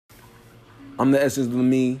I'm the essence of the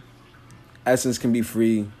me. Essence can be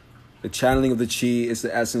free. The channeling of the chi is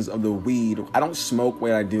the essence of the weed. I don't smoke.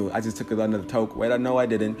 Wait, I do. I just took another toke. Wait, no, I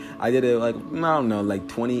didn't. I did it like, I don't know, like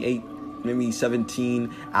 28, maybe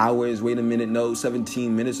 17 hours. Wait a minute, no,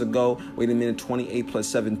 17 minutes ago. Wait a minute, 28 plus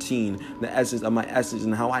 17. The essence of my essence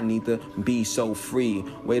and how I need to be so free.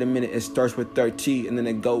 Wait a minute, it starts with 30 and then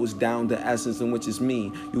it goes down to essence in which is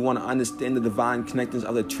me. You want to understand the divine connections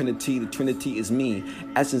of the Trinity. The Trinity is me.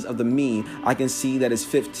 Essence of the me, I can see that it's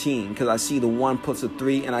 15 because I see the 1 plus the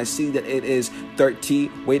 3 and I see that it is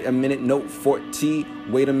 30. Wait a minute, no, 40.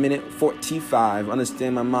 Wait a minute, 45.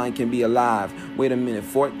 Understand my mind can be alive. Wait a minute,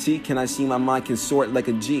 40. Can I see my mind can sort like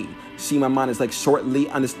a G? See my mind is like shortly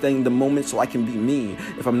understanding the moment so I can be me.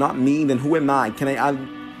 If I'm not me, then who am I? Can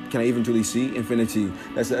I even truly see infinity?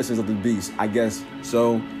 That's the essence of the beast, I guess.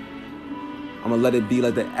 So I'm gonna let it be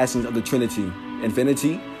like the essence of the Trinity.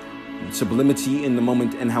 Infinity, sublimity in the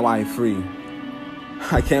moment and how I free.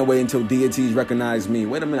 I can't wait until deities recognize me.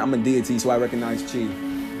 Wait a minute, I'm a deity, so I recognize chi.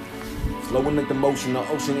 Flowing like the motion, the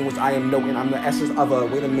ocean in which I am knowing. I'm the essence of a,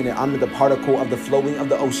 wait a minute, I'm the particle of the flowing of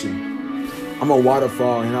the ocean. I'm a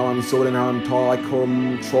waterfall, and how I'm short and how I'm tall. I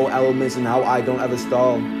control elements and how I don't ever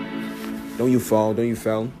stall. Don't you fall, don't you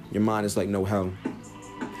fail? Your mind is like no hell.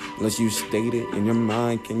 Unless you state it in your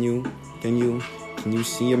mind, can you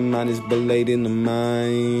see your mind is belated in the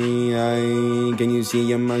mind? Can you see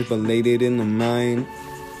your mind's belated in the mind?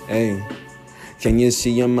 Hey. Can you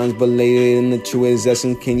see your mind's belated in the truest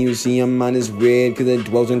essence? Can you see your mind is red because it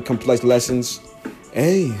dwells in complex lessons?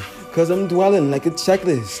 Hey, cause I'm dwelling like a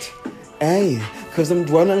checklist. Hey, cause I'm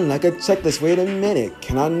dwelling like a checklist. Wait a minute,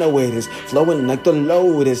 can I know it is flowing like the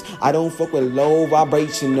lotus? I don't fuck with low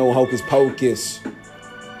vibration, no hocus pocus.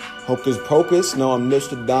 Hocus pocus? No, I'm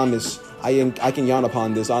Nostradamus. I can yawn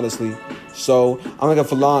upon this, honestly. So, I'm like a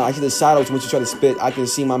Falon. I see the shadows when you try to spit. I can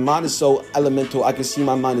see my mind is so elemental. I can see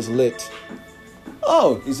my mind is lit.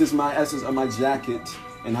 Oh, it's just my essence of my jacket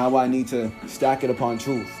and how I need to stack it upon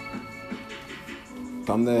truth.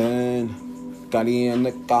 Come then, Gadi and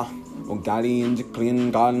the Ka, O Gadi and the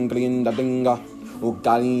clean, Gan clean, the Dinga, O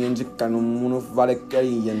Gadi and the Canum of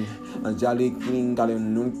Valekarian, a jolly clean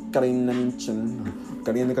Gadian, Nukarin and Chin,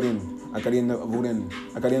 Gadian the Karin, a Gadian the Wooden,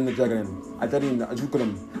 a Gadian the Dragon, a Gadian the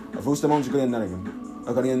Ajukurum, a Fustamon Julian Naragan,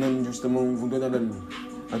 a Gadian and Justamon Vudadan,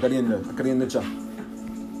 a Gadian the Cha.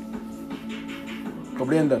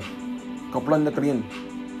 Comprende Korean.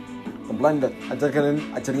 Comprende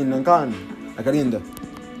Acharin Nankan, Akarienda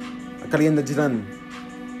Jiran,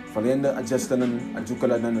 Falenda Adjustanan,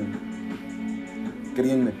 Ajukalanan,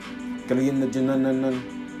 Karienda Jinanan,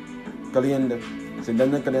 Kalienda,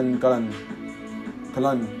 Sindana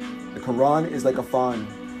Kalan. The Quran is like a fan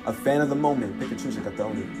of the moment. Pick and choose a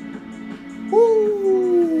Katoni.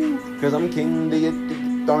 Woo! Cause I'm king,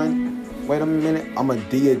 deity, darn. Wait a minute, I'm a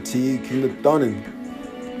deity, king of Thunin.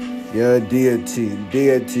 Yeah, deity.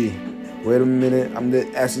 Wait a minute, I'm the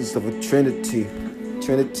essence of a Trinity.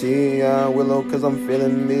 Trinity, yeah, Willow, cause I'm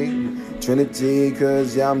feeling me. Trinity,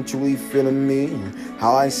 cause yeah, I'm truly feeling me.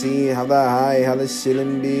 How I see, how the high, how the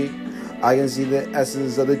shilling be. I can see the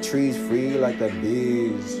essence of the trees free like the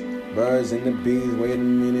bees. Birds and the bees, wait a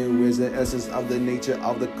minute, where's the essence of the nature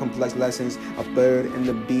of the complex lessons? A bird and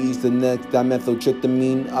the bees, the next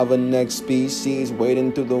dimethyltryptamine of a next species,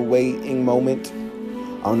 waiting through the waiting moment.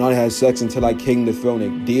 I'll not have sex until I king the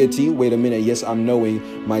throne. Deity, wait a minute, yes, I'm knowing.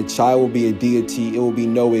 My child will be a deity, it will be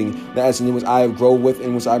knowing. The essence in which I have grown with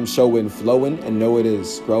and which I'm showing, flowing, and know it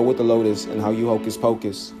is. Grow with the lotus and how you hocus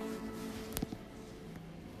pocus.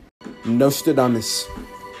 Nostradamus,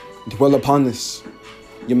 dwell upon this.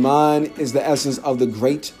 Your mind is the essence of the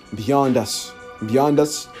great beyond us. Beyond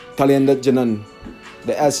us, Kalenda Janan.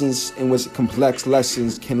 The essence in which complex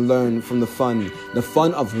lessons can learn from the fun. The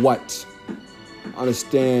fun of what?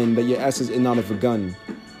 Understand that your essence is not a gun.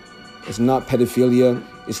 It's not pedophilia.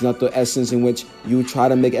 It's not the essence in which you try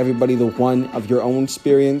to make everybody the one of your own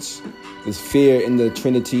experience. There's fear in the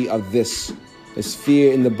trinity of this. There's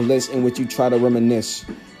fear in the bliss in which you try to reminisce.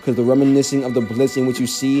 Because the reminiscing of the bliss in which you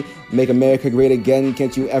see, make America great again,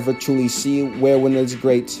 can't you ever truly see where when it's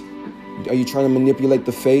great? Are you trying to manipulate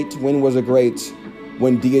the fate? When was it great?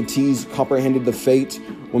 When deities comprehended the fate?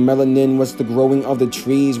 When melanin was the growing of the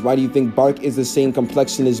trees? Why do you think bark is the same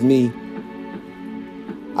complexion as me?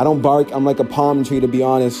 I don't bark, I'm like a palm tree to be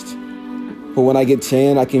honest. But when I get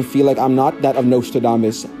tan, I can feel like I'm not that of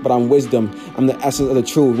Nostradamus, but I'm wisdom. I'm the essence of the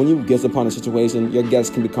truth. When you guess upon a situation, your guess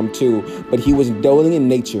can become two. But he was dwelling in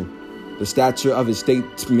nature. The stature of his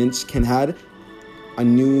statements can have a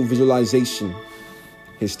new visualization.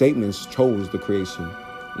 His statements chose the creation,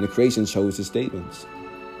 and the creation chose his statements.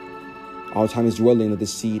 All time is dwelling at the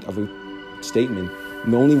seed of a statement.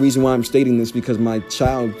 And the only reason why I'm stating this because my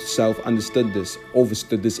child self understood this,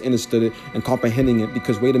 overstood this, understood it, and comprehending it.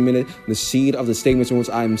 Because wait a minute, the seed of the statements in which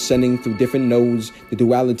I'm sending through different nodes, the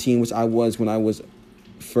duality in which I was when I was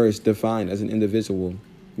first defined as an individual,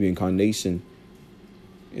 reincarnation,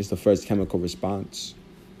 is the first chemical response.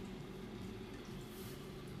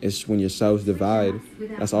 It's when your cells divide.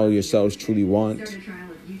 That's all your cells truly want.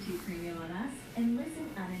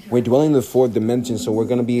 We're dwelling in the fourth dimension, so we're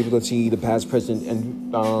going to be able to see the past, present,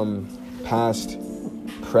 and past,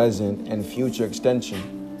 present, and future extension.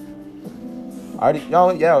 That's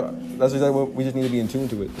exactly what we just need to be in tune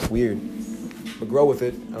to it. It's weird, but grow with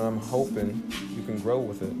it, and I'm hoping you can grow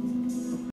with it.